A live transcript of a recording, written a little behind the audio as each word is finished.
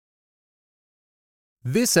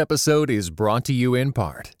This episode is brought to you in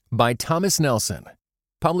part by Thomas Nelson,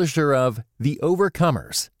 publisher of The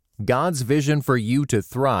Overcomers, God's Vision for You to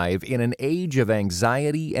Thrive in an Age of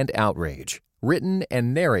Anxiety and Outrage, written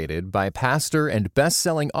and narrated by pastor and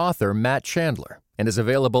best-selling author Matt Chandler, and is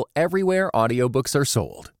available everywhere audiobooks are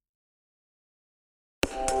sold.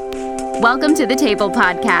 Welcome to the Table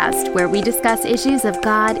Podcast, where we discuss issues of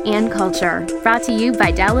God and culture, brought to you by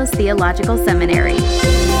Dallas Theological Seminary.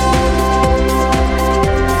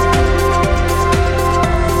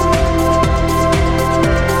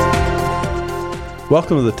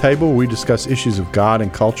 Welcome to the Table, where we discuss issues of God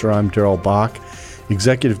and culture. I'm Darrell Bach,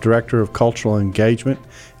 Executive Director of Cultural Engagement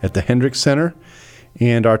at the Hendricks Center.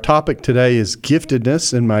 And our topic today is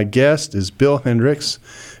giftedness, and my guest is Bill Hendricks,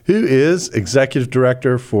 who is Executive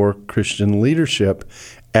Director for Christian Leadership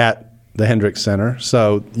at the Hendricks Center.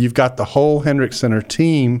 So you've got the whole Hendricks Center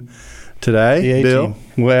team today, Bill.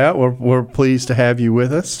 Well, we're pleased to have you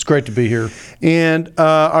with us. It's great to be here. And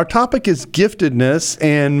our topic is giftedness,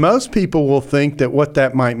 and most people will think that what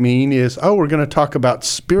that might mean is, we're going to talk about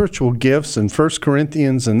spiritual gifts and 1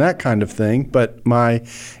 Corinthians and that kind of thing. But my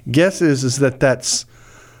guess is that that's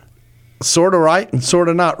sort of right and sort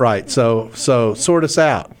of not right. So sort us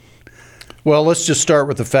out. Well, let's just start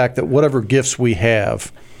with the fact that whatever gifts we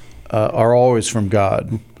have are always from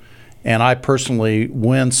God. And I personally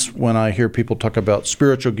wince when I hear people talk about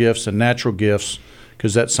spiritual gifts and natural gifts,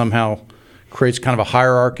 because that somehow creates kind of a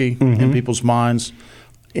hierarchy in people's minds.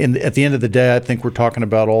 And at the end of the day, I think we're talking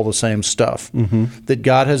about all the same stuff, that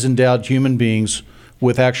God has endowed human beings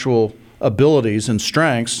with actual abilities and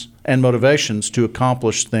strengths and motivations to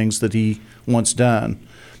accomplish things that he wants done.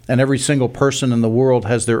 And every single person in the world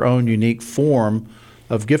has their own unique form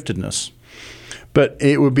of giftedness. But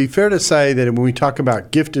it would be fair to say that when we talk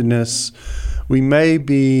about giftedness, we may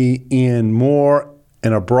be in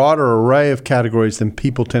a broader array of categories than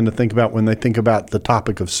people tend to think about when they think about the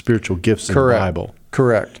topic of spiritual gifts in the Bible.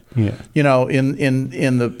 Correct. Yeah. You know,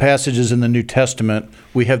 in the passages in the New Testament,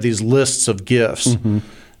 we have these lists of gifts,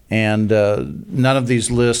 and none of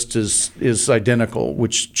these lists is identical,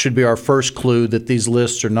 which should be our first clue that these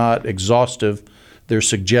lists are not exhaustive. They're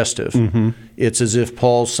suggestive. It's as if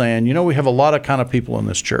Paul's saying, we have a lot of kind of people in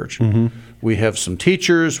this church. We have some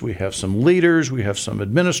teachers, we have some leaders, we have some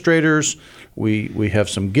administrators, we have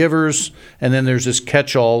some givers, and then there's this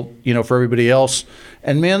catch-all, for everybody else.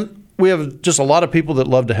 And men, we have just a lot of people that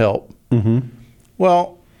love to help.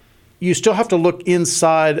 Well, you still have to look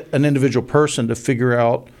inside an individual person to figure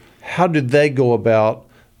out how did they go about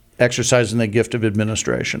exercising the gift of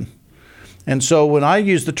administration. And so when I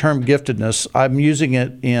use the term giftedness, I'm using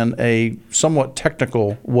it in a somewhat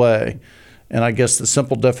technical way. And I guess the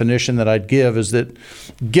simple definition that I'd give is that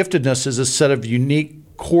giftedness is a set of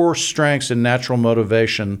unique core strengths and natural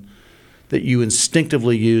motivation that you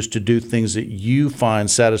instinctively use to do things that you find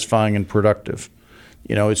satisfying and productive.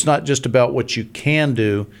 It's not just about what you can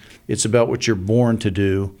do, it's about what you're born to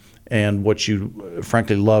do and what you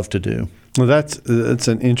frankly love to do. Well, that's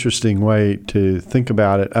an interesting way to think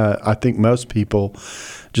about it. I think most people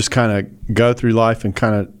just kind of go through life and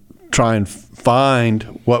kind of try and find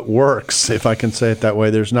what works, if I can say it that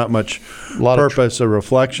way. There's not much purpose or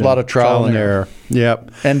reflection. A lot of trial and error.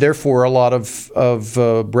 Yep. And therefore a lot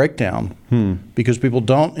of breakdown because people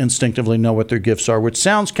don't instinctively know what their gifts are, which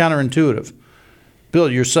sounds counterintuitive. Bill,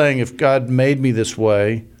 you're saying if God made me this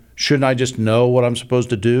way, shouldn't I just know what I'm supposed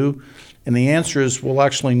to do? And the answer is, well,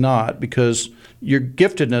 actually not, because your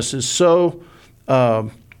giftedness is so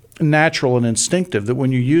natural and instinctive that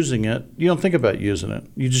when you're using it, you don't think about using it.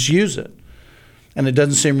 You just use it. And it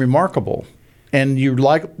doesn't seem remarkable. And you're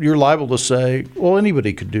liable to say, well,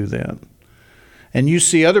 anybody could do that. And you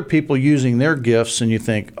see other people using their gifts and you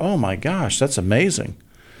think, oh my gosh, that's amazing.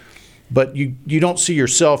 But you don't see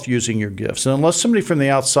yourself using your gifts. And unless somebody from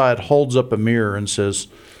the outside holds up a mirror and says,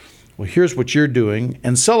 well, here's what you're doing,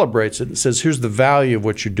 and celebrates it and says, here's the value of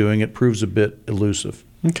what you're doing, it proves a bit elusive.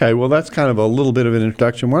 Okay, well, that's kind of a little bit of an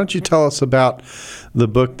introduction. Why don't you tell us about the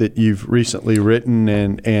book that you've recently written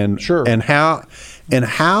and Sure. and how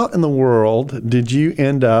in the world did you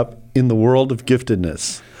end up in the world of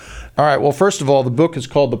giftedness? All right, well, first of all, the book is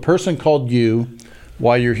called The Person Called You,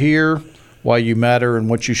 Why You're Here, Why You Matter, and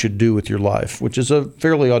What You Should Do with Your Life, which is a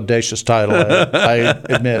fairly audacious title, I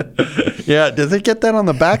admit. Yeah, did they get that on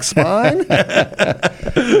the back spine?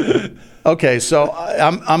 Okay, so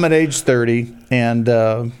I'm at age 30, and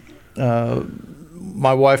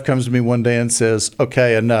my wife comes to me one day and says,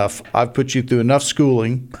 okay, enough. I've put you through enough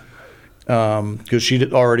schooling, because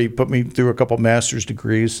she'd already put me through a couple master's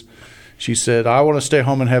degrees. She said, I want to stay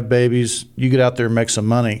home and have babies. You get out there and make some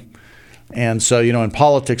money. And so, in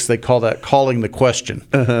politics, they call that calling the question.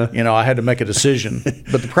 I had to make a decision.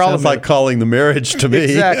 But the problem Sounds like calling the marriage to me.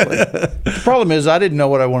 Exactly. The problem is I didn't know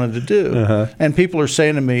what I wanted to do. And people are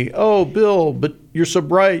saying to me, "Oh, Bill, but you're so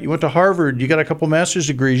bright. You went to Harvard. You got a couple master's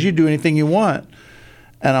degrees. You do anything you want."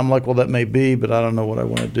 And I'm like, well, that may be, but I don't know what I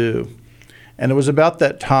want to do. And it was about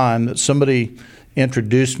that time that somebody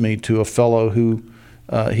introduced me to a fellow who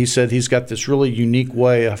he said he's got this really unique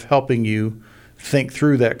way of helping you think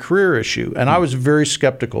through that career issue. And I was very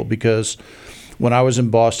skeptical because when I was in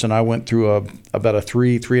Boston, I went through about a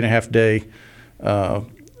 3.5 day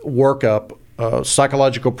workup,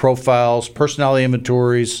 psychological profiles, personality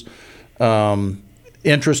inventories,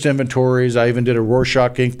 interest inventories. I even did a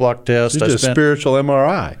Rorschach ink block test. You did a spiritual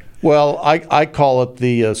MRI. Well, I call it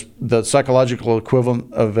the psychological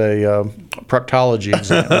equivalent of a proctology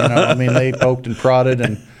exam. They poked and prodded,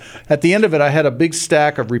 and at the end of it, I had a big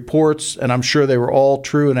stack of reports, and I'm sure they were all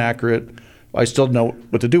true and accurate. I still didn't know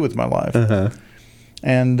what to do with my life.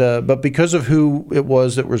 And but because of who it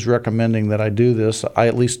was that was recommending that I do this, I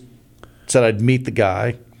at least said I'd meet the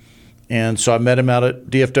guy. And so I met him out at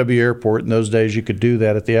DFW Airport. In those days, you could do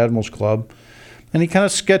that at the Admirals Club. And he kind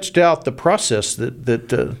of sketched out the process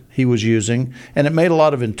that he was using, and it made a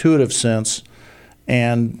lot of intuitive sense.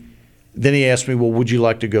 And then he asked me, well, would you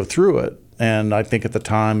like to go through it? And I think at the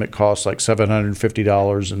time it cost like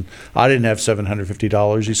 $750, and I didn't have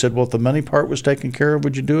 $750. He said, well, if the money part was taken care of,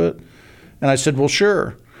 would you do it? And I said, well,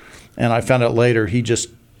 sure. And I found out later he just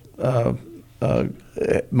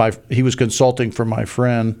he was consulting for my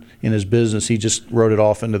friend in his business. He just wrote it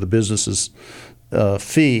off into the business's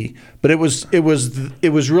fee. But it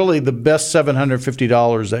was really the best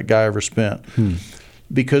 $750 that guy ever spent.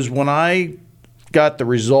 Because when I got the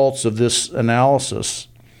results of this analysis,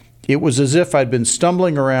 it was as if I'd been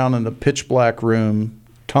stumbling around in the pitch black room,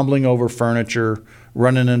 tumbling over furniture,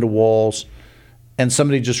 running into walls, and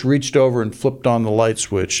somebody just reached over and flipped on the light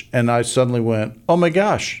switch. And I suddenly went, oh my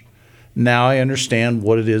gosh, now I understand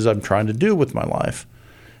what it is I'm trying to do with my life.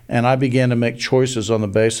 And I began to make choices on the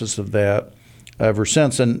basis of that ever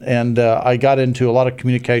since. And I got into a lot of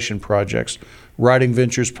communication projects, writing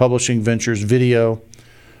ventures, publishing ventures, video.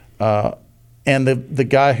 And the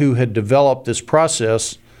guy who had developed this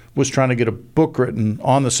process was trying to get a book written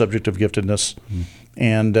on the subject of giftedness.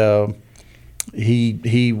 And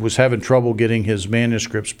he was having trouble getting his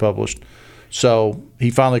manuscripts published. So he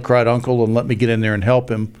finally cried uncle and let me get in there and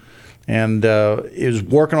help him. And is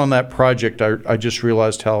working on that project, I just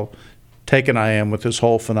realized how taken I am with this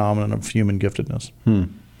whole phenomenon of human giftedness.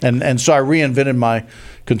 And so I reinvented my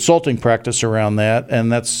consulting practice around that,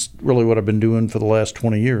 and that's really what I've been doing for the last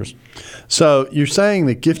 20 years. So you're saying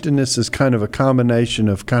that giftedness is kind of a combination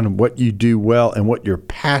of kind of what you do well and what your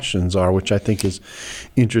passions are, which I think is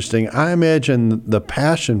interesting. I imagine the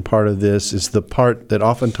passion part of this is the part that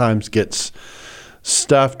oftentimes gets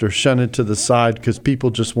stuffed or shunted to the side because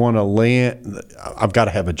people just want to land. I've got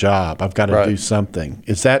to have a job. I've got to do something.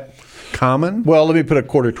 Is that common? Well, let me put a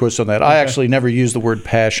quarter twist on that. Okay. I actually never use the word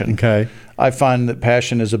passion. Okay. I find that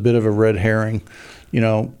passion is a bit of a red herring,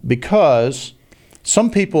 because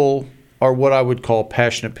some people are what I would call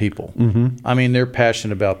passionate people. I mean, they're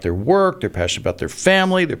passionate about their work, they're passionate about their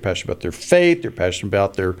family, they're passionate about their faith, they're passionate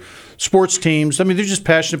about their sports teams. I mean, they're just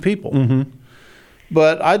passionate people.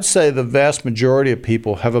 But I'd say the vast majority of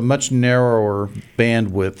people have a much narrower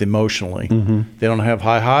bandwidth emotionally. They don't have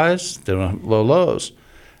high highs, they don't have low lows.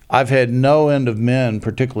 I've had no end of men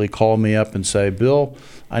particularly call me up and say, Bill,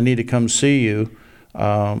 I need to come see you.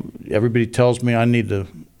 Everybody tells me I need to,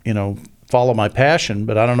 follow my passion,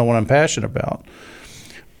 but I don't know what I'm passionate about.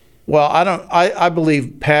 Well, I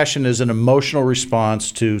believe passion is an emotional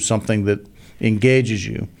response to something that engages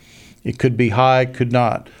you. It could be high, could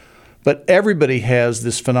not. But everybody has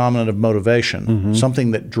this phenomenon of motivation,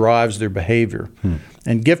 something that drives their behavior.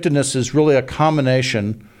 And giftedness is really a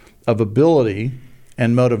combination of ability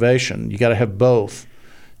and motivation. You got to have both.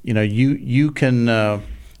 You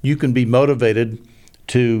can be motivated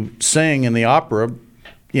to sing in the opera,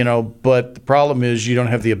 but the problem is you don't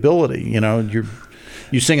have the ability.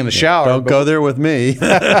 You sing in the shower. Don't go there with me.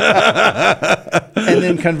 And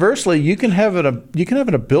then conversely, you can have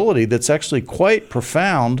an ability that's actually quite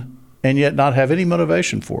profound and yet not have any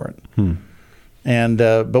motivation for it. And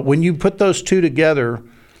but when you put those two together,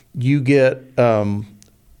 you get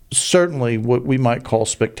certainly what we might call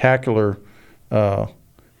spectacular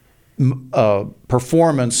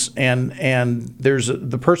performance, and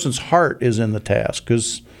the person's heart is in the task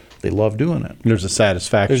because they love doing it. There's a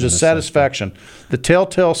satisfaction. There's a satisfaction. The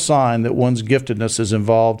telltale sign that one's giftedness is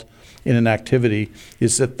involved in an activity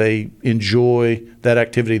is that they enjoy that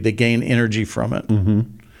activity. They gain energy from it.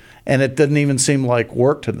 and it doesn't even seem like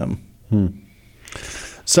work to them.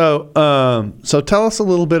 So tell us a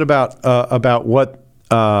little bit about what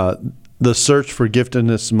the search for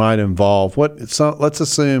giftedness might involve. Let's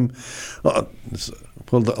assume.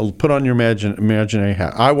 We'll put on your imaginary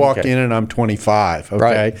hat. I walk in and I'm 25. Okay,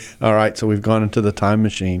 right. All right. So we've gone into the time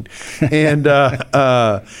machine, and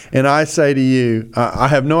I say to you, I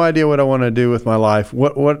have no idea what I want to do with my life.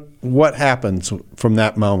 What happens from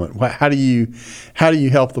that moment? How do you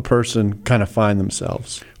help the person kind of find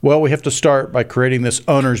themselves? Well, we have to start by creating this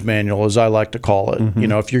owner's manual, as I like to call it.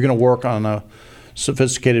 Mm-hmm. If you're going to work on a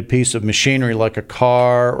sophisticated piece of machinery like a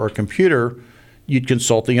car or a computer, you'd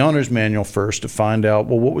consult the owner's manual first to find out,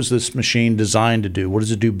 well, what was this machine designed to do? What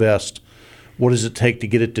does it do best? What does it take to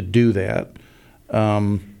get it to do that?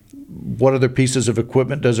 What other pieces of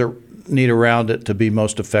equipment does it need around it to be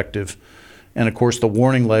most effective? And, of course, the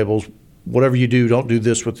warning labels, whatever you do, don't do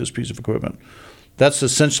this with this piece of equipment. That's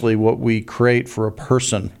essentially what we create for a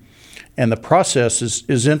person. And the process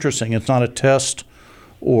is interesting. It's not a test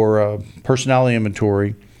or a personality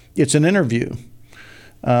inventory. It's an interview.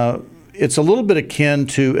 It's a little bit akin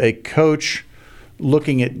to a coach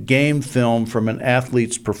looking at game film from an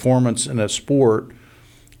athlete's performance in a sport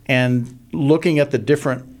and looking at the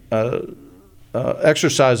different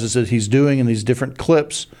exercises that he's doing in these different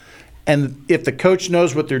clips. And if the coach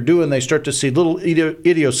knows what they're doing, they start to see little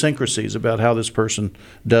idiosyncrasies about how this person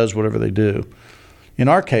does whatever they do. In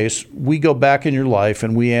our case, we go back in your life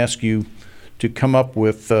and we ask you to come up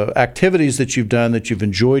with activities that you've done that you've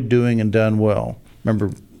enjoyed doing and done well.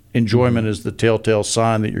 Remember, enjoyment is the telltale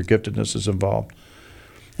sign that your giftedness is involved.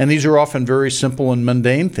 And these are often very simple and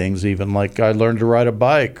mundane things, even like I learned to ride a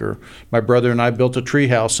bike, or my brother and I built a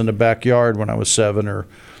treehouse in the backyard when I was 7, or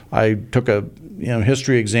I took a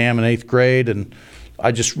history exam in 8th grade, and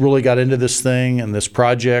I just really got into this thing and this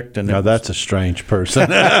project. And now that's a strange person.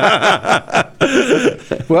 Well,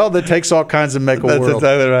 that takes all kinds of make a world. That's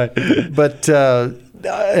exactly right. But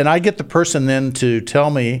and I get the person then to tell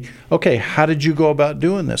me, okay, how did you go about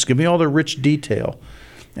doing this? Give me all the rich detail.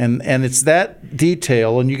 And it's that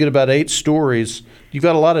detail, and you get about 8 stories. You've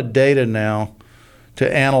got a lot of data now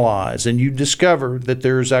to analyze, and you discover that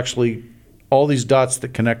there's actually all these dots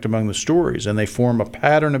that connect among the stories, and they form a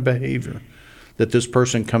pattern of behavior that this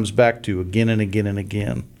person comes back to again and again and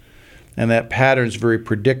again. And that pattern is very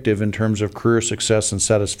predictive in terms of career success and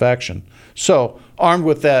satisfaction. So, armed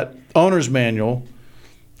with that owner's manual,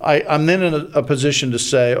 I'm then in a position to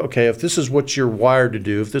say, okay, if this is what you're wired to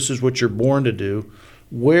do, if this is what you're born to do,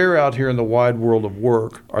 where out here in the wide world of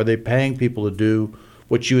work are they paying people to do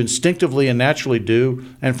what you instinctively and naturally do,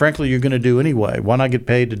 and frankly, you're going to do anyway? Why not get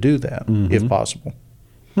paid to do that, if possible?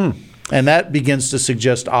 And that begins to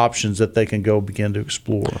suggest options that they can go begin to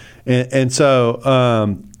explore. And so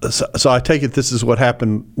I take it this is what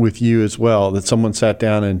happened with you as well, that someone sat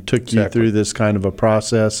down and took you through this kind of a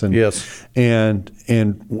process. And yes. And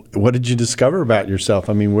what did you discover about yourself?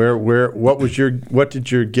 I mean, what did your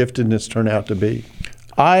giftedness turn out to be?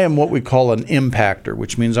 I am what we call an impactor,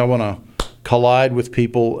 which means I want to collide with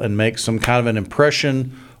people and make some kind of an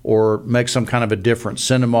impression or make some kind of a difference,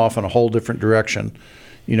 send them off in a whole different direction.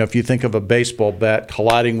 If you think of a baseball bat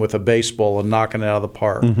colliding with a baseball and knocking it out of the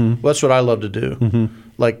park, well, that's what I love to do.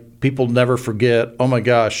 Like, people never forget, oh my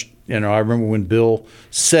gosh, I remember when Bill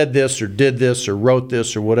said this or did this or wrote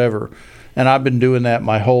this or whatever. And I've been doing that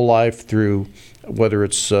my whole life through whether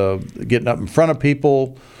it's getting up in front of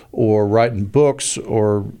people or writing books,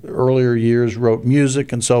 or earlier years wrote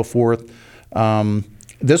music and so forth.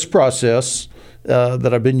 This process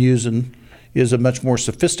that I've been using is a much more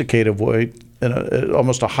sophisticated way, and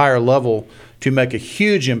almost a higher level, to make a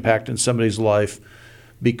huge impact in somebody's life.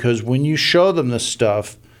 Because when you show them this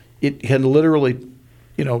stuff, it can literally,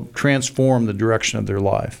 transform the direction of their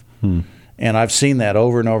life. And I've seen that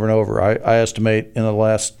over and over and over. I estimate in the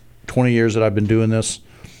last 20 years that I've been doing this,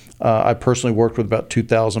 I personally worked with about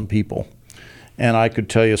 2,000 people. And I could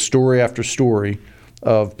tell you story after story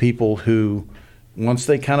of people who, once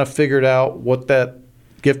they kind of figured out what that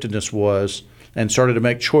giftedness was and started to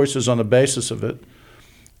make choices on the basis of it,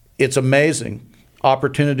 it's amazing.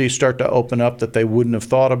 Opportunities start to open up that they wouldn't have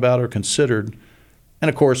thought about or considered. And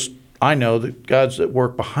of course, I know that God's at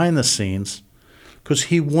work behind the scenes because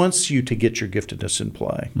He wants you to get your giftedness in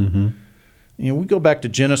play. We go back to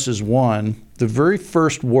Genesis 1. The very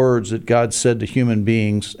first words that God said to human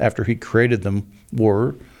beings after He created them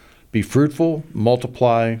were, be fruitful,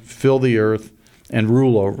 multiply, fill the earth, and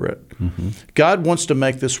rule over it. God wants to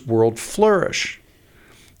make this world flourish.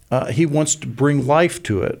 He wants to bring life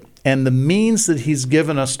to it. And the means that He's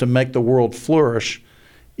given us to make the world flourish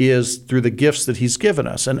is through the gifts that He's given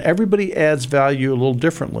us. And everybody adds value a little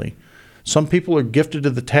differently. Some people are gifted to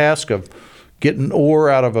the task of getting ore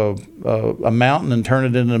out of a mountain and turn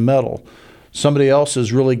it into metal. Somebody else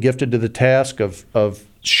is really gifted to the task of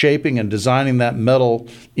shaping and designing that metal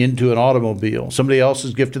into an automobile. Somebody else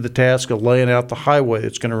is gifted the task of laying out the highway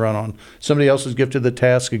it's going to run on. Somebody else is gifted the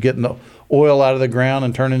task of getting the oil out of the ground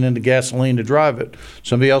and turning it into gasoline to drive it.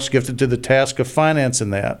 Somebody else is gifted to the task of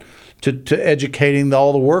financing that, to educating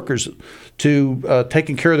all the workers, to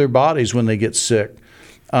taking care of their bodies when they get sick,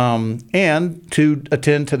 and to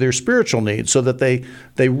attend to their spiritual needs so that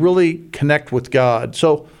they really connect with God.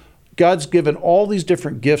 So God's given all these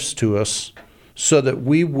different gifts to us so that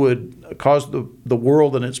we would cause the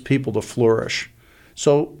world and its people to flourish.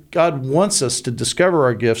 So God wants us to discover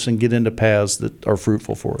our gifts and get into paths that are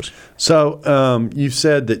fruitful for us. So you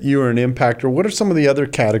said that you are an impactor. What are some of the other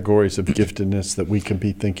categories of giftedness that we could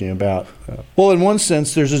be thinking about? Well, in one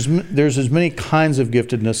sense, there's as many kinds of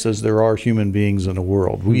giftedness as there are human beings in the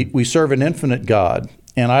world. We serve an infinite God,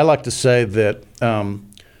 and I like to say that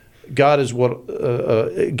God is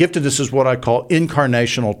giftedness is what I call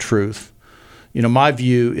incarnational truth. My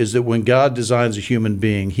view is that when God designs a human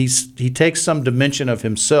being, he takes some dimension of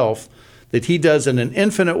himself that he does in an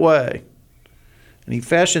infinite way, and he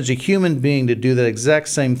fashions a human being to do that exact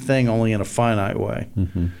same thing, only in a finite way.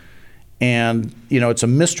 Mm-hmm. And, it's a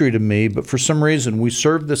mystery to me, but for some reason we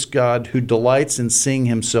serve this God who delights in seeing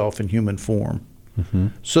himself in human form. Mm-hmm.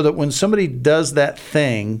 So that when somebody does that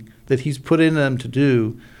thing that he's put in them to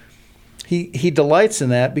do, He delights in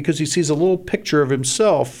that because he sees a little picture of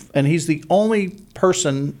himself, and he's the only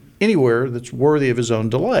person anywhere that's worthy of his own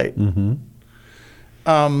delight. Mm-hmm.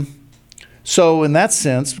 So in that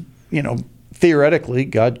sense, theoretically,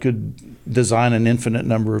 God could design an infinite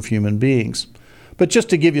number of human beings. But just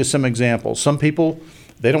to give you some examples, some people,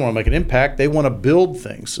 they don't want to make an impact. They want to build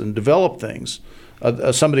things and develop things.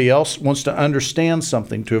 Somebody else wants to understand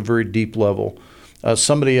something to a very deep level.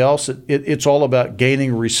 Somebody else, it's all about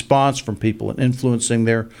gaining response from people and influencing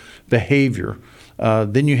their behavior.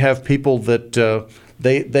 Then you have people that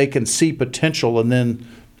they can see potential and then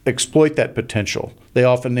exploit that potential. They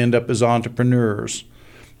often end up as entrepreneurs.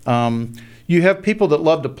 You have people that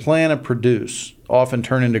love to plan and produce, often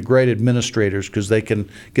turn into great administrators because they can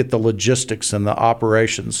get the logistics and the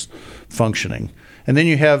operations functioning. And then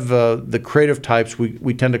you have the creative types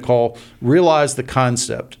we tend to call realize the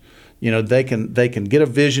concept. They can get a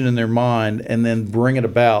vision in their mind and then bring it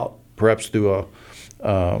about, perhaps through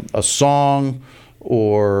a song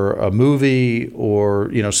or a movie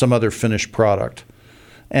or some other finished product.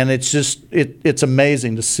 And it's just it's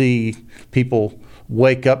amazing to see people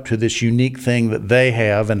wake up to this unique thing that they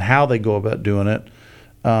have and how they go about doing it.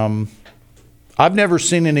 I've never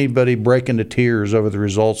seen anybody break into tears over the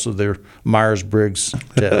results of their Myers-Briggs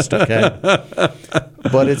test, okay?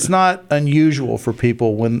 But it's not unusual for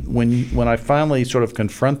people when I finally sort of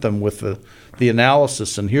confront them with the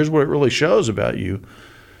analysis, and here's what it really shows about you.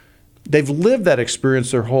 They've lived that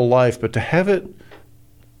experience their whole life, but to have it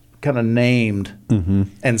kind of named mm-hmm.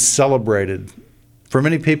 and celebrated, for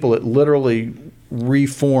many people it literally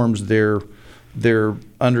reforms their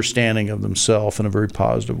understanding of themselves in a very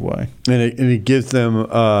positive way. And it gives them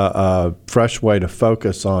a fresh way to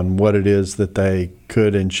focus on what it is that they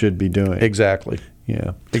could and should be doing. Exactly.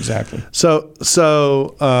 Yeah. Exactly.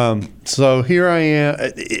 So here I am.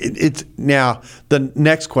 It's now the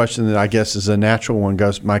next question that I guess is a natural one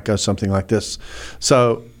might go something like this.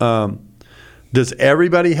 So does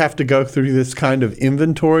everybody have to go through this kind of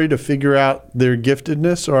inventory to figure out their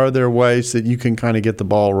giftedness, or are there ways that you can kind of get the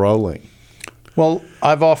ball rolling? Well,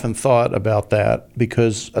 I've often thought about that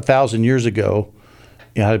because 1,000 years ago,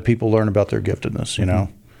 how did people learn about their giftedness,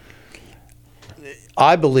 Mm-hmm.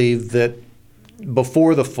 I believe that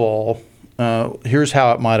before the fall, here's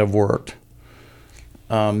how it might have worked.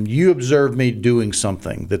 You observe me doing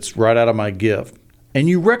something that's right out of my gift, and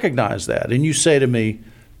you recognize that, and you say to me,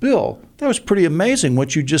 Bill, that was pretty amazing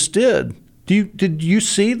what you just did. Did you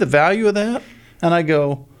see the value of that? And I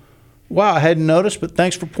go, wow, I hadn't noticed, but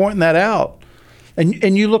thanks for pointing that out.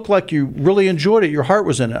 And you look like you really enjoyed it. Your heart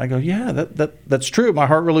was in it. I go, yeah, that's true. My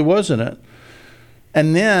heart really was in it.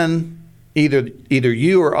 And then either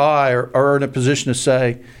you or I are in a position to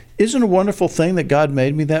say, isn't it a wonderful thing that God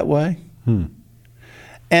made me that way?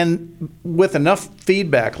 And with enough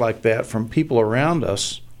feedback like that from people around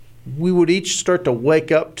us, we would each start to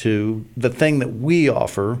wake up to the thing that we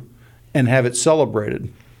offer and have it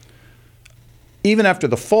celebrated. Even after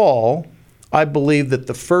the fall, I believe that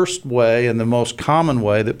the first way and the most common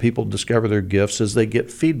way that people discover their gifts is they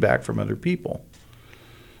get feedback from other people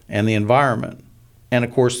and the environment. And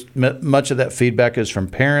of course, much of that feedback is from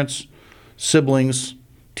parents, siblings,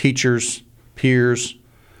 teachers, peers.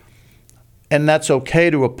 And that's okay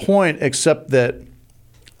to a point, except that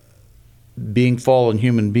being fallen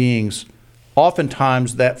human beings,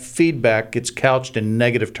 oftentimes that feedback gets couched in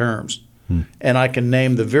negative terms. And I can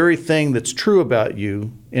name the very thing that's true about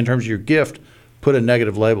you in terms of your gift, put a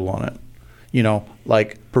negative label on it. You know,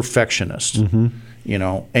 like perfectionist, you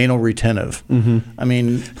know, anal retentive. I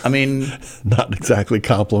mean, Not exactly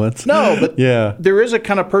compliments. no, but Yeah. there is a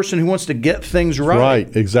kind of person who wants to get things right.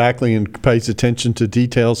 Right, exactly, and pays attention to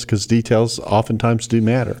details because details oftentimes do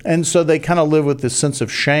matter. And so they kind of live with this sense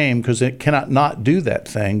of shame because they cannot not do that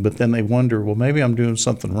thing, but then they wonder, well, maybe I'm doing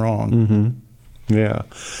something wrong. Yeah.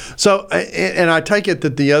 So, and I take it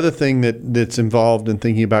that the other thing that's involved in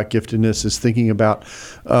thinking about giftedness is thinking about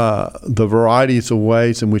the varieties of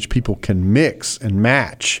ways in which people can mix and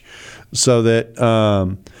match so that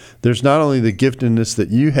there's not only the giftedness that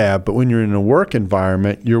you have, but when you're in a work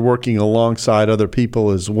environment, you're working alongside other people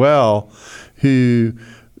as well who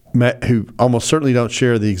almost certainly don't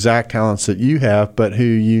share the exact talents that you have, but who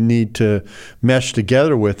you need to mesh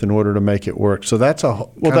together with in order to make it work. So that's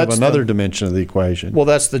another dimension of the equation. Well,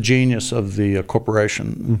 that's the genius of the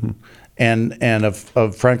corporation and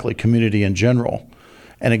of frankly, community in general.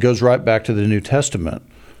 And it goes right back to the New Testament.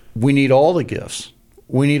 We need all the gifts.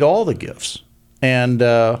 We need all the gifts. And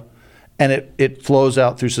it flows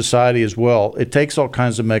out through society as well. It takes all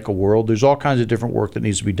kinds to make a world. There's all kinds of different work that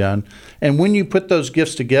needs to be done. And when you put those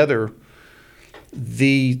gifts together,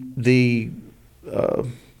 the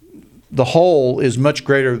whole is much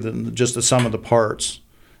greater than just the sum of the parts.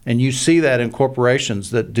 And you see that in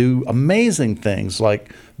corporations that do amazing things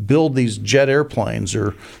like build these jet airplanes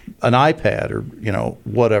or an iPad or, you know,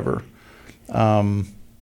 whatever.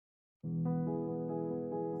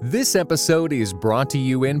 This episode is brought to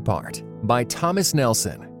you in part by Thomas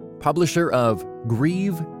Nelson, publisher of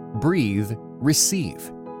Grieve, Breathe,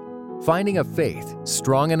 Receive. Finding a Faith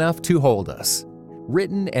Strong Enough to Hold Us.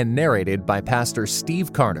 Written and narrated by Pastor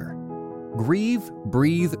Steve Carter. Grieve,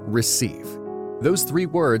 Breathe, Receive. Those 3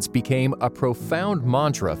 words became a profound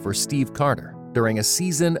mantra for Steve Carter during a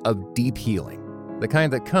season of deep healing, the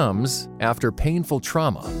kind that comes after painful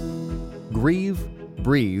trauma. Grieve,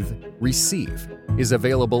 Breathe, Receive is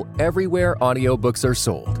available everywhere audiobooks are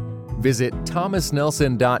sold. Visit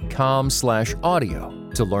thomasnelson.com/audio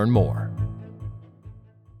to learn more.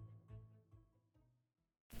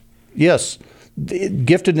 Yes,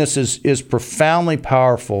 giftedness is profoundly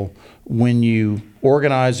powerful when you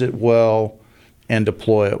organize it well and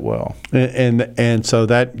deploy it well. And so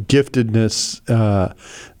that giftedness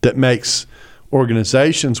that makes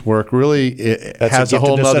organizations work really has a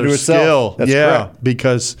whole other skill. That's correct.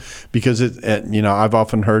 because it, you know, I've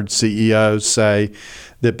often heard CEOs say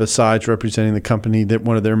that besides representing the company, that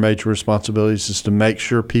one of their major responsibilities is to make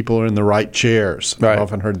sure people are in the right chairs. Right. I've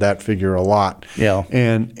often heard that figure a lot. Yeah.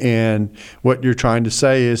 And what you're trying to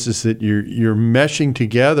say is that you're meshing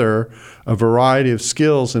together a variety of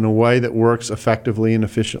skills in a way that works effectively and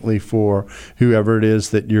efficiently for whoever it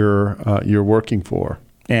is that you're working for.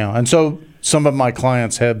 Yeah, and so some of my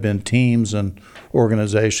clients have been teams and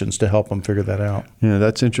organizations to help them figure that out. Yeah,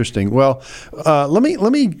 that's interesting. Well, let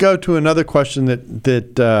me go to another question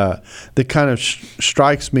that kind of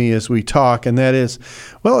strikes me as we talk, and that is,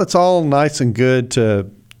 well, it's all nice and good to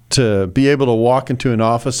be able to walk into an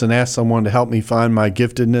office and ask someone to help me find my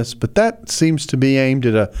giftedness, but that seems to be aimed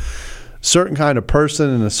at a certain kind of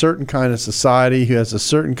person in a certain kind of society who has a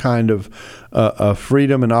certain kind of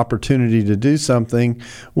freedom and opportunity to do something.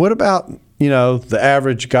 What about, you know, the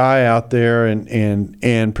average guy out there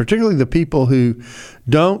and particularly the people who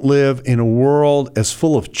don't live in a world as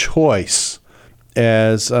full of choice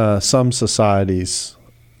as some societies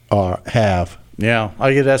have? Yeah,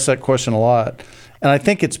 I get asked that question a lot. And I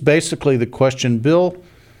think it's basically the question, Bill,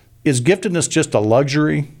 is giftedness just a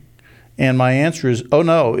luxury? And my answer is, oh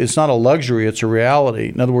no, it's not a luxury, it's a reality.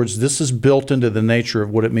 In other words, this is built into the nature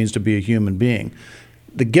of what it means to be a human being.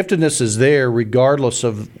 The giftedness is there regardless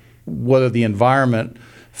of whether the environment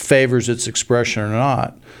favors its expression or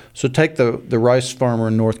not. So take the rice farmer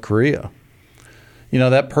in North Korea. You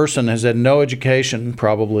know, that person has had no education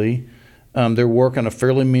probably. They're working a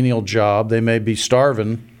fairly menial job. They may be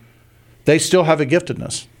starving. They still have a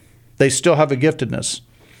giftedness.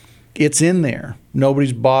 It's in there.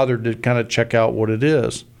 Nobody's bothered to kind of check out what it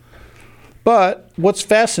is. But what's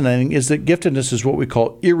fascinating is that giftedness is what we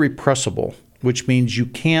call irrepressible, which means you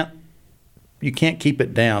can't keep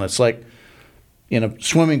it down. It's like in a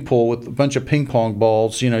swimming pool with a bunch of ping pong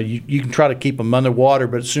balls. You know, you can try to keep them underwater,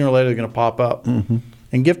 but sooner or later they're going to pop up. Mm-hmm.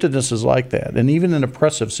 And giftedness is like that. And even in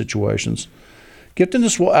oppressive situations,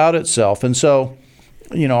 giftedness will out itself. And so,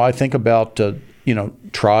 I think about,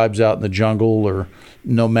 tribes out in the jungle or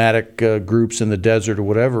nomadic groups in the desert or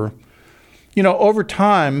whatever. Over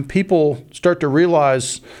time, people start to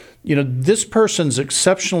realize, this person's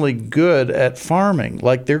exceptionally good at farming.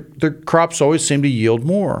 Like their crops always seem to yield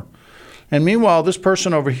more. And meanwhile, this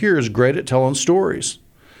person over here is great at telling stories.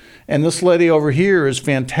 And this lady over here is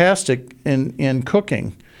fantastic in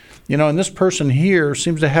cooking. And this person here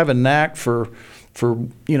seems to have a knack for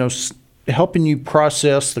helping you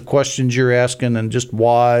process the questions you're asking and just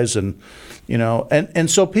wise and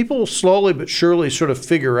so people slowly but surely sort of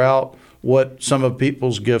figure out what some of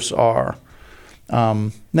people's gifts are.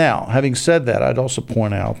 Now, having said that, I'd also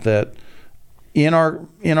point out that in our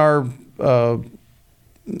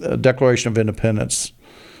Declaration of Independence,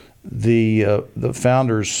 the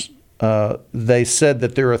founders they said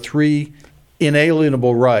that there are 3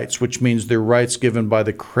 inalienable rights, which means they're rights given by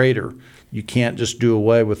the Creator. You can't just do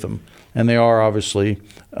away with them. And they are obviously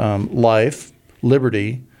life,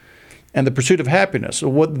 liberty, and the pursuit of happiness. So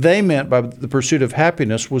what they meant by the pursuit of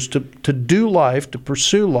happiness was to do life, to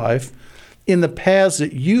pursue life in the paths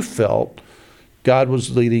that you felt God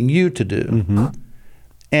was leading you to do. Mm-hmm.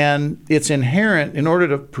 And it's inherent, in order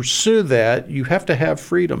to pursue that, you have to have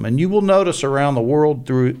freedom. And you will notice around the world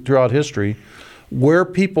throughout history where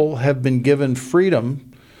people have been given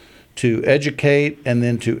freedom to educate and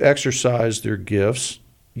then to exercise their gifts,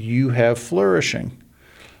 you have flourishing.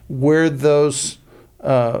 Where those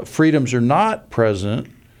freedoms are not present,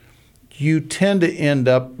 you tend to end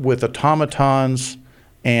up with automatons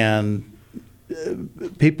and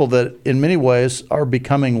people that in many ways are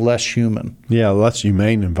becoming less human. Yeah, less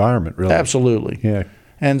humane environment, really. Absolutely. Yeah.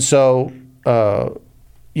 And so,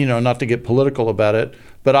 not to get political about it,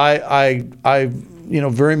 but I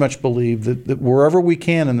very much believe that wherever we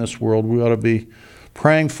can in this world, we ought to be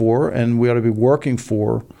praying for and we ought to be working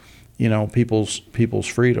for, people's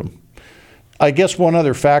freedom. I guess one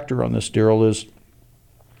other factor on this, Daryl, is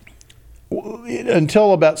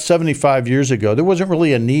until about 75 years ago, there wasn't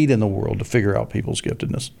really a need in the world to figure out people's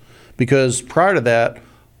giftedness, because prior to that,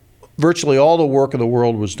 virtually all the work of the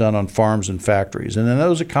world was done on farms and factories. And in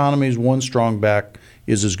those economies, one strong back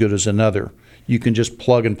is as good as another. You can just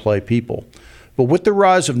plug and play people. But with the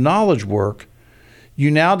rise of knowledge work, you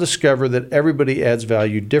now discover that everybody adds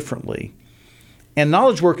value differently. And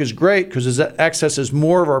knowledge work is great because it accesses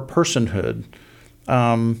more of our personhood,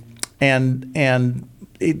 and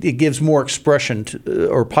it gives more expression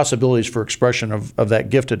or possibilities for expression of that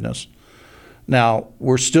giftedness. Now,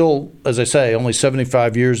 we're still, as I say, only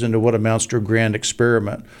 75 years into what amounts to a grand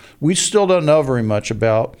experiment. We still don't know very much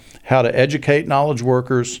about how to educate knowledge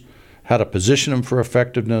workers, how to position them for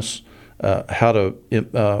effectiveness, how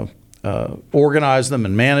to organize them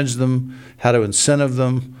and manage them, how to incentive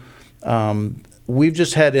them. We've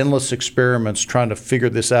just had endless experiments trying to figure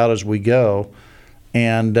this out as we go.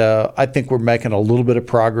 And I think we're making a little bit of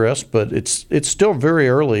progress, but it's still very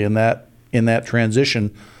early in that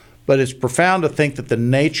transition. But it's profound to think that the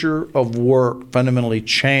nature of work fundamentally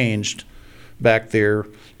changed back there,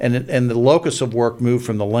 and the locus of work moved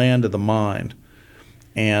from the land to the mind,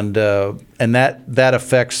 and that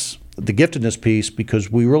affects the giftedness piece,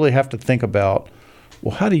 because we really have to think about,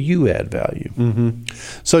 well, how do you add value? Mm-hmm.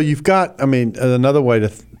 So you've got, another way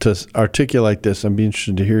to articulate this, I'd be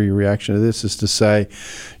interested to hear your reaction to this, is to say,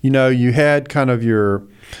 you had kind of your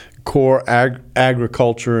core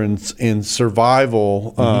agriculture and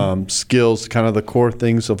survival skills, kind of the core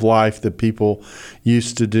things of life that people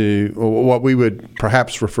used to do, or what we would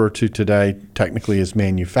perhaps refer to today technically as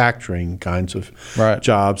manufacturing kinds of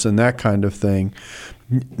jobs and that kind of thing.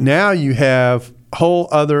 Now you have whole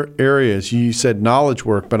other areas. You said knowledge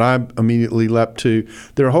work, but I immediately leapt to,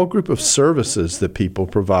 there are a whole group of services that people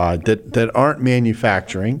provide that aren't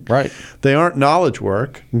manufacturing. Right. They aren't knowledge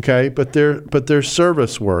work, okay, but they're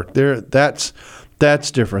service work. That's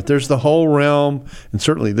different. There's the whole realm, and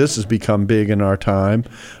certainly this has become big in our time,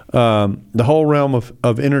 the whole realm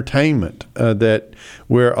of entertainment, that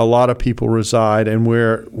where a lot of people reside, and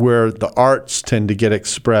where the arts tend to get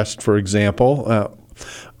expressed. For example,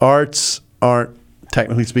 arts aren't,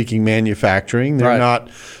 technically speaking, manufacturing. They're not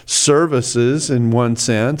services in one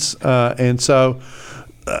sense. And so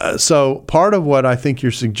part of what I think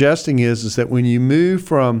you're suggesting is that when you move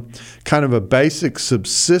from kind of a basic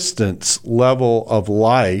subsistence level of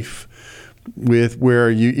life, with where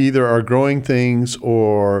you either are growing things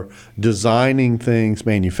or designing things,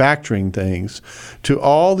 manufacturing things, to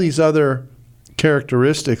all these other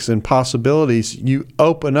characteristics and possibilities, you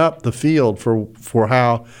open up the field for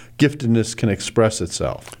how giftedness can express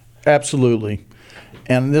itself. Absolutely.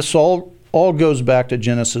 And this all goes back to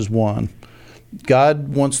Genesis 1,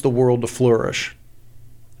 God wants the world to flourish.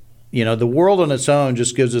 The world on its own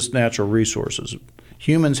just gives us natural resources.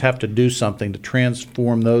 Humans have to do something to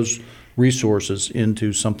transform those resources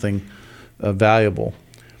into something valuable.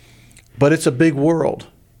 But it's a big world.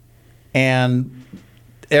 And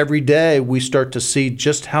every day we start to see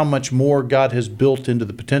just how much more God has built into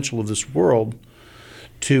the potential of this world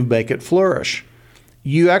to make it flourish.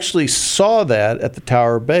 You actually saw that at the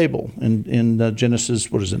Tower of Babel in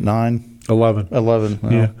Genesis, 9? 11.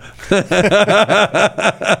 Well, yeah.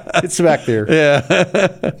 It's back there. Yeah.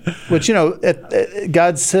 But,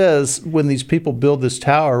 God says when these people build this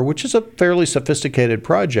tower, which is a fairly sophisticated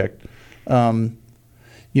project, at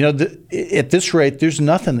this rate, there's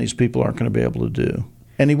nothing these people aren't going to be able to do.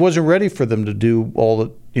 And he wasn't ready for them to do all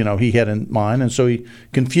that, he had in mind. And so he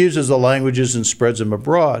confuses the languages and spreads them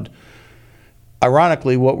abroad.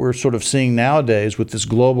 Ironically, what we're sort of seeing nowadays with this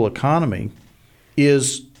global economy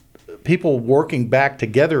is people working back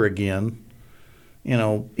together again,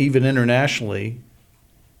 even internationally.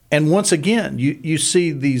 And once again, you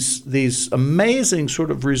see these amazing sort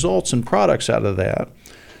of results and products out of that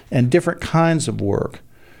and different kinds of work.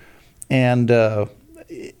 And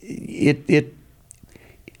it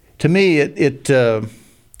to me,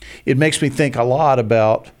 it makes me think a lot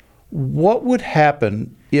about what would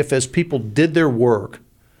happen if, as people did their work,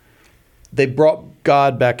 they brought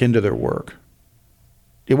God back into their work.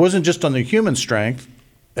 It wasn't just on their human strength,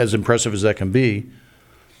 as impressive as that can be,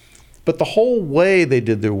 but the whole way they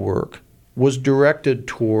did their work was directed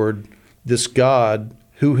toward this God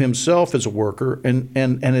who himself is a worker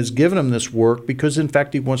and has given them this work because, in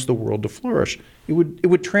fact, he wants the world to flourish. It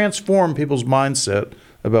would transform people's mindset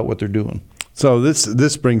about what they're doing. So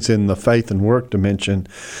this brings in the faith and work dimension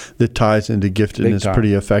that ties into giftedness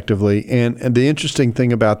pretty effectively. And the interesting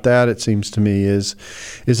thing about that, it seems to me, is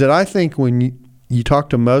that I think when you talk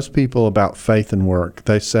to most people about faith and work,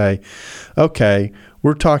 they say, okay,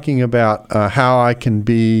 we're talking about how I can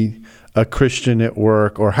be a Christian at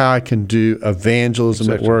work or how I can do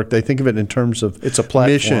evangelism at work. They think of it in terms of it's a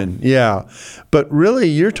platform. Mission. Yeah. But really,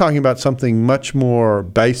 you're talking about something much more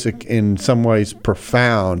basic, in some ways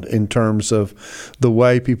profound, in terms of the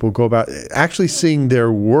way people go about actually seeing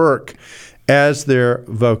their work as their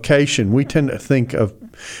vocation. We tend to think of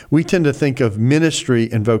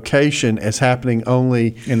ministry and vocation as happening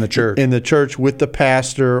only in the church with the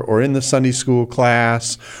pastor, or in the Sunday school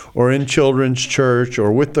class, or in children's church,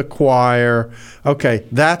 or with the choir. Okay,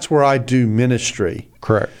 that's where I do ministry.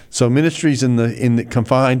 Correct. So ministry's in the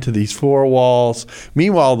confined to these four walls.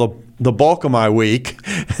 Meanwhile, the bulk of my week,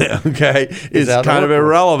 okay, is kind of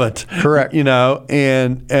irrelevant. Correct.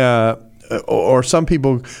 Or some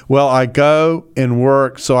people, I go and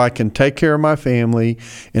work so I can take care of my family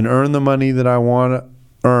and earn the money that I want to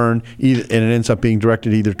earn, and it ends up being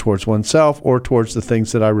directed either towards oneself or towards the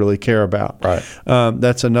things that I really care about. Right.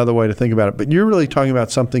 That's another way to think about it. But you're really talking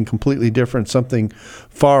about something completely different, something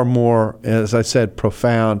far more, as I said,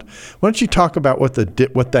 profound. Why don't you talk about what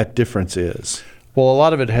that difference is? Well, a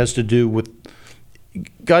lot of it has to do with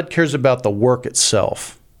God cares about the work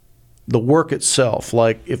itself. The work itself,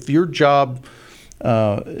 like if your job,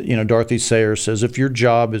 Dorothy Sayers says, if your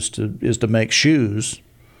job is to make shoes,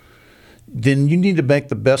 then you need to make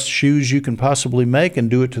the best shoes you can possibly make and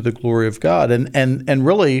do it to the glory of God. And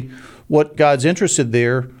really, what God's interested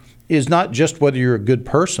there is not just whether you're a good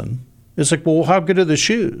person. It's like, well, how good are the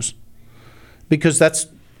shoes? Because that's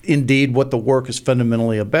indeed what the work is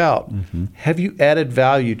fundamentally about. Mm-hmm. Have you added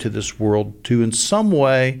value to this world to, in some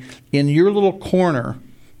way, in your little corner,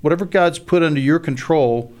 whatever God's put under your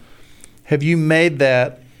control, have you made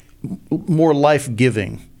that more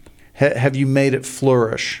life-giving? Have you made it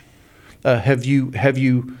flourish? Have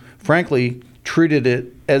you, frankly, treated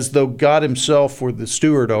it as though God himself were the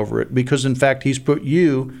steward over it? Because, in fact, he's put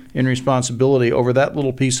you in responsibility over that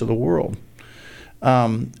little piece of the world.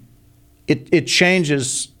 It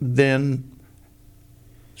changes then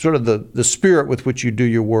sort of the spirit with which you do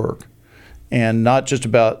your work. And not just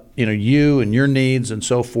about you and your needs and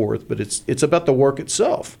so forth, but it's about the work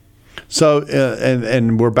itself. So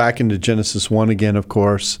and we're back into Genesis 1 again, of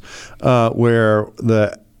course, where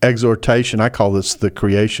the exhortation, I call this the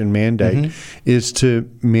creation mandate, mm-hmm. is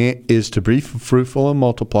to be fruitful and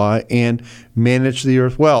multiply and manage the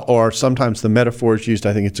earth well. Or sometimes the metaphor is used,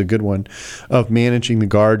 I think it's a good one, of managing the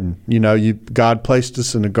garden. God placed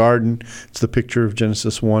us in a garden. It's the picture of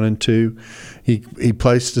Genesis 1 and 2. He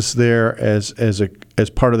placed us there as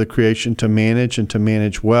part of the creation to manage and to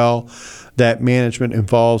manage well. That management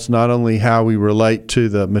involves not only how we relate to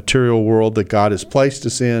the material world that God has placed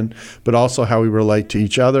us in, but also how we relate to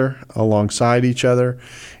each other, alongside each other.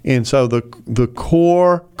 And so the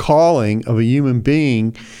core calling of a human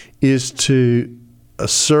being is to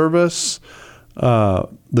service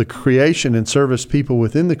the creation and service people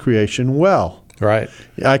within the creation well. Right.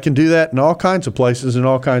 I can do that in all kinds of places, in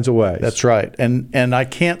all kinds of ways. That's right. And I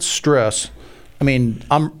can't stress, I'm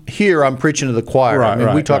preaching to the choir.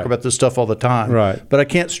 Right, we talk about this stuff all the time. Right. But I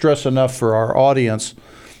can't stress enough for our audience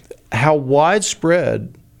how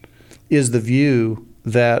widespread is the view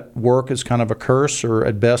that work is kind of a curse or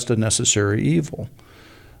at best a necessary evil.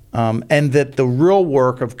 And that the real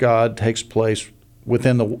work of God takes place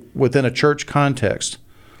within a church context.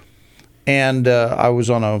 And I was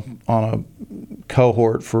on a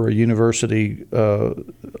cohort for a university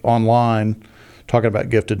online talking about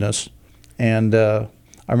giftedness. And I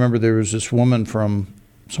remember there was this woman from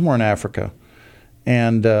somewhere in Africa,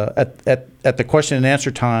 and at the question and answer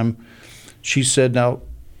time, she said, "Now,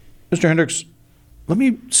 Mr. Hendricks, let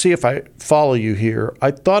me see if I follow you here. I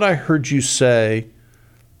thought I heard you say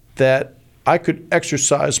that I could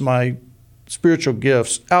exercise my spiritual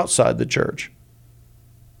gifts outside the church."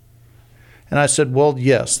 And I said, "Well,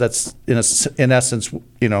 yes, that's in essence,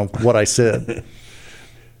 what I said."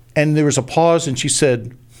 And there was a pause, and she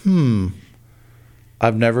said,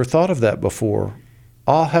 I've never thought of that before.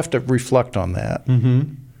 I'll have to reflect on that.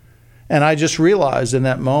 Mm-hmm. And I just realized in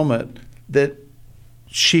that moment that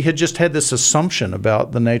she had just had this assumption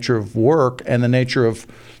about the nature of work and the nature of,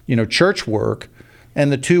 church work,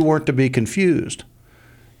 and the two weren't to be confused.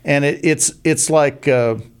 And it's like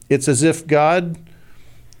it's as if God,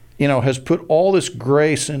 has put all this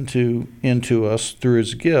grace into us through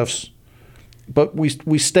His gifts, but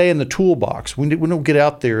we stay in the toolbox. We don't get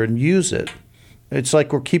out there and use it. It's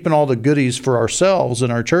like we're keeping all the goodies for ourselves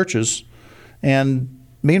in our churches, and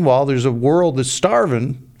meanwhile, there's a world that's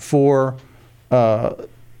starving for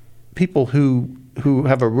people who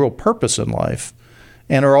have a real purpose in life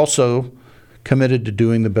and are also committed to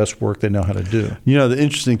doing the best work they know how to do. The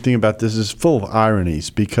interesting thing about this is full of ironies,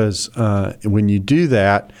 because when you do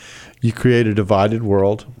that, you create a divided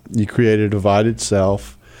world, you create a divided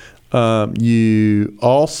self. You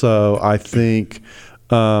also, I think,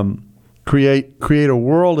 create a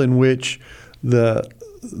world in which the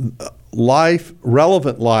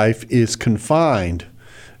relevant life is confined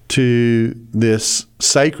to this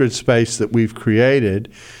sacred space that we've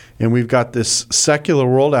created, and we've got this secular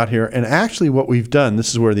world out here. And actually what we've done,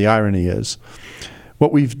 this is where the irony is,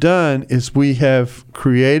 what we've done is we have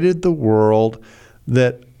created the world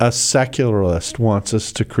that a secularist wants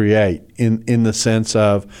us to create, in the sense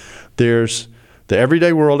of there's the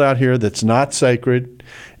everyday world out here that's not sacred,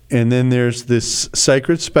 and then there's this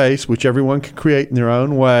sacred space which everyone can create in their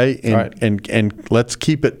own way, and right. and let's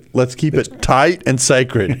keep it tight and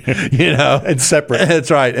sacred, and separate.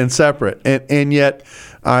 That's right, and separate. And yet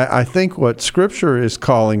I think what Scripture is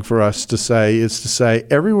calling for us to say is to say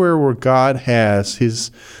everywhere where God has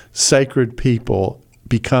His sacred people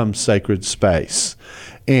becomes sacred space,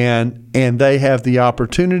 and they have the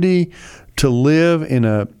opportunity to live in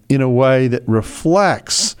a way that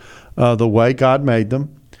reflects the way God made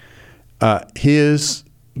them, His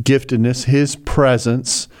giftedness, His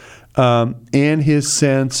presence, and His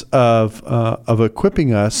sense of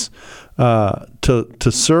equipping us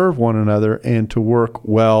to serve one another and to work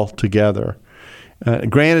well together.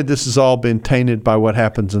 Granted, this has all been tainted by what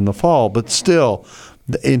happens in the fall, but still,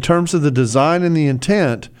 in terms of the design and the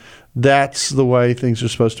intent, that's the way things are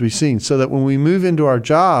supposed to be seen. So that when we move into our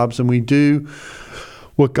jobs and we do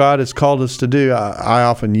what God has called us to do, I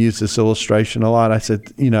often use this illustration a lot. I said,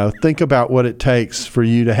 think about what it takes for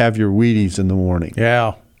you to have your Wheaties in the morning.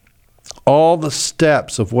 Yeah. All the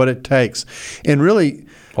steps of what it takes. And really,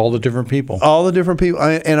 all the different people. And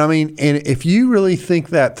if you really think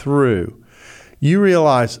that through, you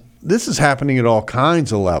realize this is happening at all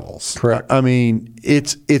kinds of levels. Correct.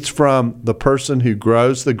 It's from the person who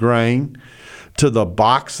grows the grain to the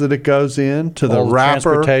box that it goes in, to the wrapper.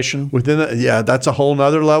 Transportation. That's a whole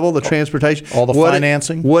nother level, the transportation. All the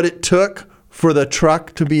financing. What it took for the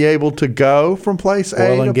truck to be able to go from place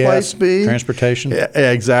A Oil to and place gas, B. transportation.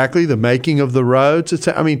 Exactly. The making of the roads. It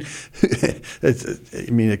can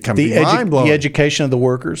be mind-blowing. The education of the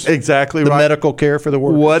workers. Exactly the right. medical care for the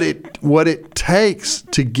workers. What it takes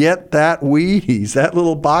to get that Wheaties, that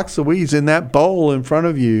little box of Wheaties in that bowl in front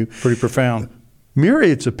of you. Pretty profound.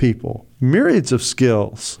 Myriads of people, myriads of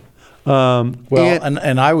skills.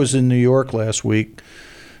 And I was in New York last week.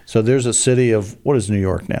 So there's a city of, what is New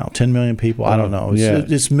York now? 10 million people? I don't know.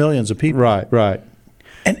 It's millions of people. Right.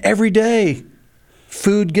 And every day,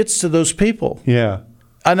 food gets to those people. Yeah.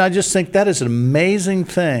 And I just think that is an amazing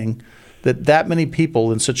thing that many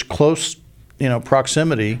people in such close,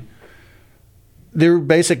 proximity, their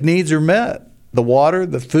basic needs are met. The water,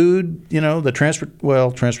 the food, the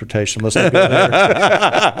transportation. Let's not go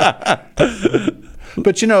there.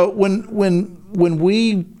 But when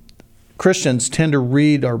we Christians tend to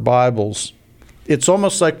read our Bibles, it's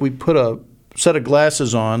almost like we put a set of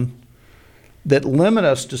glasses on that limit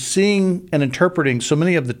us to seeing and interpreting so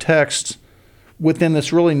many of the texts within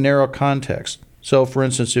this really narrow context. So, for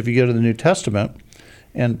instance, if you go to the New Testament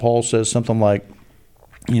and Paul says something like,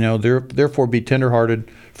 therefore be tenderhearted,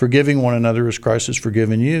 forgiving one another as Christ has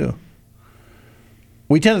forgiven you.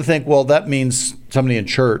 We tend to think, well, that means somebody in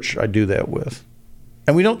church I do that with.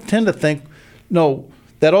 And we don't tend to think, no,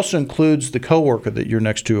 that also includes the coworker that you're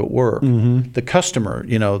next to at work, the customer,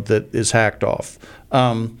 that is hacked off,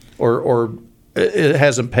 or it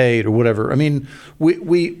hasn't paid or whatever. I mean,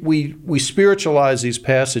 we spiritualize these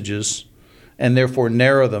passages and therefore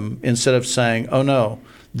narrow them instead of saying, oh no,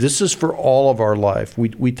 this is for all of our life.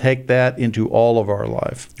 We take that into all of our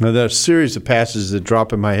life. Now, there's a series of passages that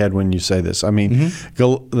drop in my head when you say this. I mean,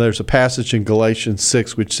 there's a passage in Galatians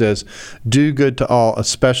 6 which says, do good to all,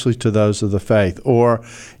 especially to those of the faith. Or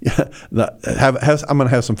I'm going to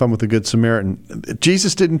have some fun with the Good Samaritan.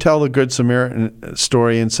 Jesus didn't tell the Good Samaritan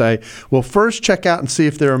story and say, well, first check out and see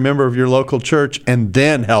if they're a member of your local church and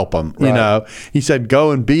then help them. Right. He said,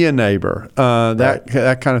 go and be a neighbor,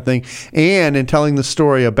 that kind of thing. And in telling the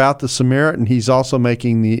story about the Samaritan, he's also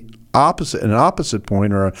making an opposite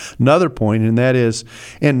point or another point, and that is,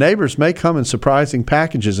 and neighbors may come in surprising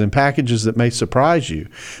packages and packages that may surprise you.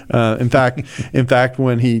 In fact,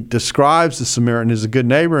 when he describes the Samaritan as a good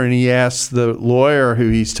neighbor, and he asks the lawyer who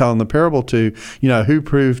he's telling the parable to, who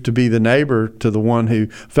proved to be the neighbor to the one who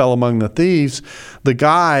fell among the thieves, the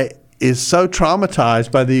guy is so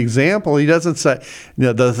traumatized by the example, he doesn't say,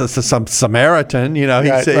 some Samaritan. He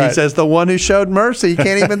says the one who showed mercy. He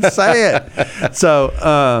can't even say it.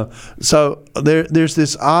 So there's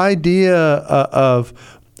this idea of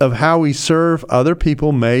how we serve other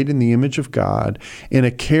people made in the image of God in a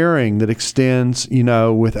caring that extends,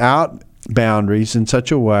 without boundaries in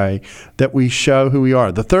such a way that we show who we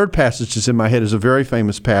are. The third passage that's in my head is a very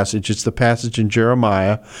famous passage. It's the passage in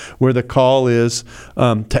Jeremiah where the call is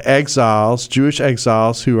to exiles, Jewish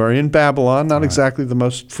exiles who are in Babylon, not exactly the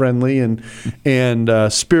most friendly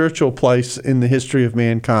and spiritual place in the history of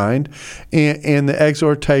mankind. And the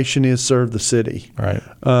exhortation is serve the city. Right.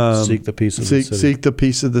 Seek the peace of the city. Seek the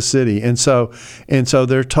peace of the city. And so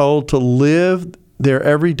they're told to live their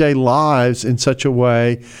everyday lives in such a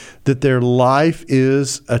way that their life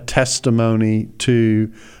is a testimony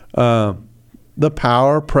to the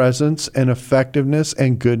power, presence, and effectiveness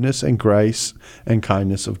and goodness and grace and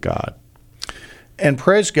kindness of God. And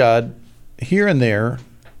praise God, here and there,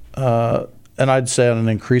 and I'd say on an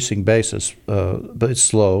increasing basis, but it's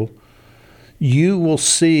slow, you will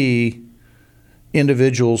see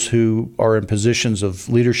individuals who are in positions of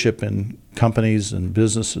leadership in companies and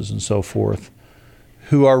businesses and so forth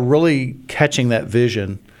who are really catching that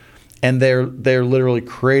vision, and they're literally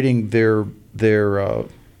creating their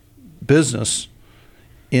business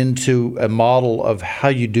into a model of how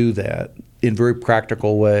you do that in very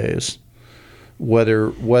practical ways,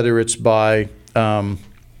 whether it's by how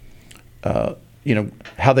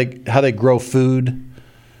they grow food,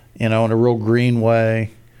 in a real green way,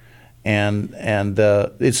 and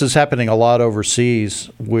this is happening a lot overseas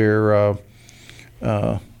where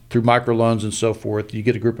through microloans and so forth, you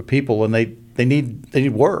get a group of people and they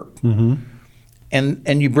need work. Mm-hmm.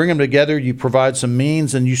 And you bring them together, you provide some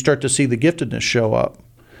means, and you start to see the giftedness show up.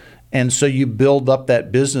 And so you build up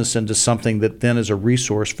that business into something that then is a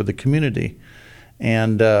resource for the community.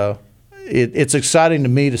 And it's exciting to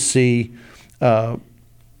me to see what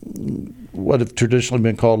have traditionally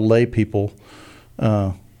been called lay people,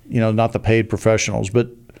 not the paid professionals, but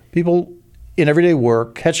people in everyday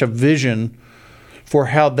work catch a vision for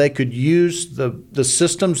how they could use the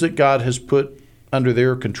systems that God has put under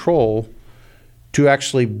their control to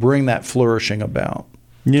actually bring that flourishing about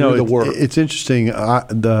through the work. It's interesting.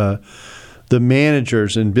 The the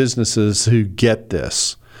managers in businesses who get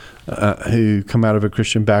this, who come out of a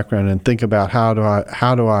Christian background and think about how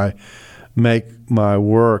do I make my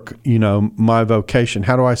work, my vocation?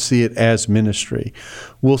 How do I see it as ministry?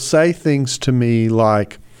 Will say things to me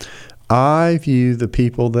like, I view the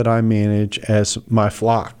people that I manage as my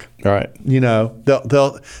flock. All right.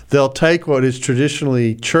 They'll take what is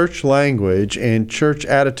traditionally church language and church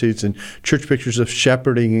attitudes and church pictures of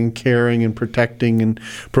shepherding and caring and protecting and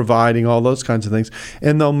providing, all those kinds of things,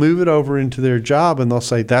 and they'll move it over into their job, and they'll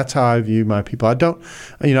say, that's how I view my people. I don't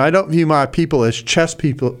view my people as chess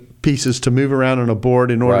pieces to move around on a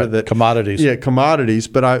board in order that commodities. Yeah, commodities.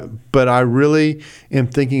 But I really am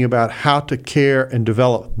thinking about how to care and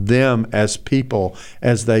develop them as people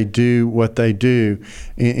as they do what they do,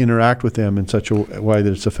 interact with them in such a way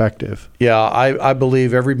that it's effective. Yeah, I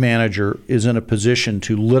believe every manager is in a position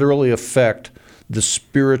to literally affect the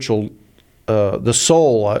spiritual, the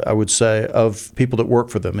soul, I would say, of people that work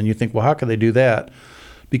for them. And you think, well, how can they do that?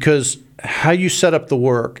 Because how you set up the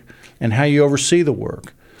work and how you oversee the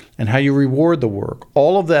work and how you reward the work,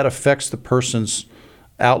 all of that affects the person's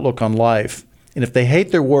outlook on life. And if they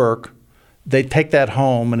hate their work, they take that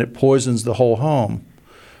home and it poisons the whole home.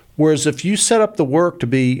 Whereas if you set up the work to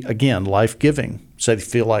be, again, life-giving, so they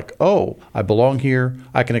feel like, oh, I belong here,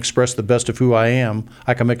 I can express the best of who I am,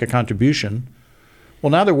 I can make a contribution,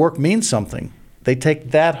 well, now their work means something. They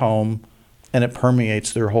take that home and it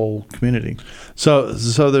permeates their whole community. So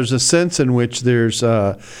there's a sense in which there's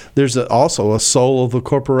also a soul of the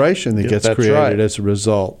corporation that gets created as a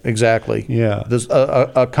result. Exactly. Yeah.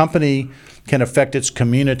 A company can affect its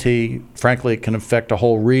community. Frankly, it can affect a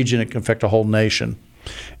whole region. It can affect a whole nation.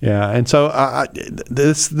 Yeah, and so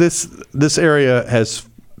this area has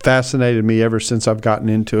fascinated me ever since I've gotten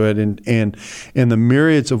into it, and in the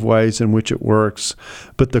myriads of ways in which it works.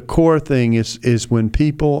 But the core thing is when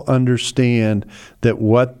people understand that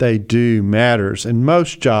what they do matters, and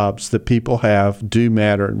most jobs that people have do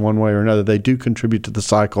matter in one way or another. They do contribute to the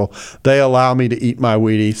cycle. They allow me to eat my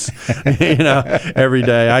Wheaties, every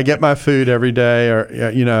day. I get my food every day, or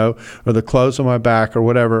the clothes on my back or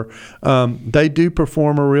whatever. They do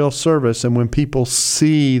perform a real service, and when people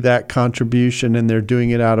see that contribution and they're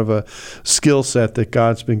doing it out of a skill set that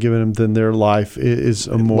God's been giving them, then their life is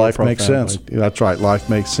a more life makes sense. That's right. Life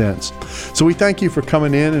makes sense. So we thank you for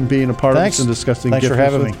coming in and being a part of this and discussing. Thanks for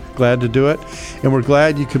having me. Glad to do it. And we're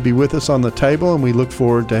glad you could be with us on the table, and we look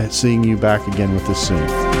forward to seeing you back again with us soon.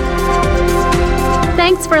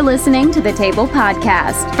 Thanks for listening to The Table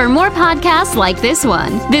Podcast. For more podcasts like this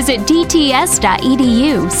one, visit dts.edu/the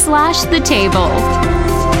table.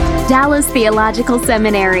 Dallas Theological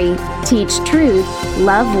Seminary. Teach truth,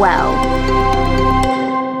 love well.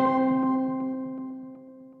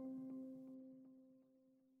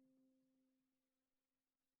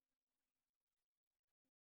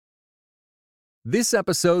 This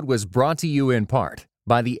episode was brought to you in part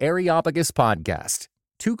by the Areopagus Podcast,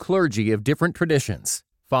 two clergy of different traditions,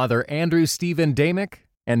 Father Andrew Stephen Damick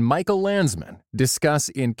and Michael Landsman, discuss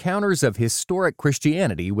encounters of historic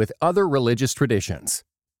Christianity with other religious traditions.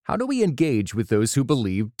 How do we engage with those who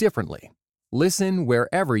believe differently? Listen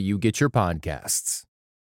wherever you get your podcasts.